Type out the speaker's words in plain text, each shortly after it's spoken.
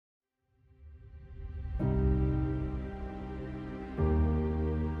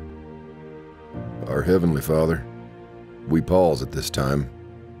Our Heavenly Father, we pause at this time,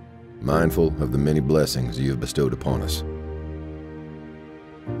 mindful of the many blessings you have bestowed upon us.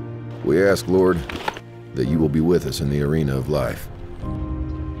 We ask, Lord, that you will be with us in the arena of life.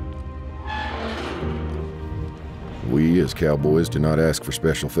 We, as cowboys, do not ask for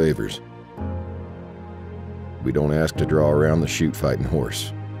special favors. We don't ask to draw around the shoot-fighting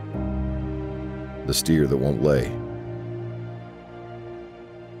horse, the steer that won't lay,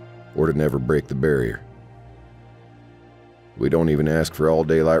 or to never break the barrier. We don't even ask for all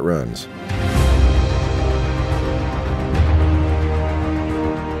daylight runs.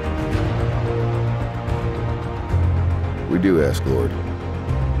 We do ask, Lord,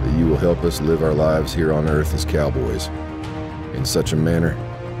 that you will help us live our lives here on earth as cowboys in such a manner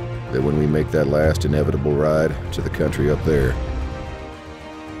that when we make that last inevitable ride to the country up there,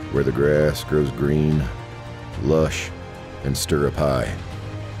 where the grass grows green, lush, and stirrup high,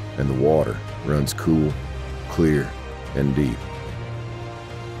 and the water runs cool, clear, and deep,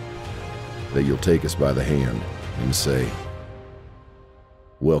 that you'll take us by the hand and say,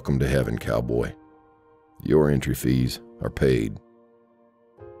 "Welcome to heaven, cowboy. Your entry fees are paid."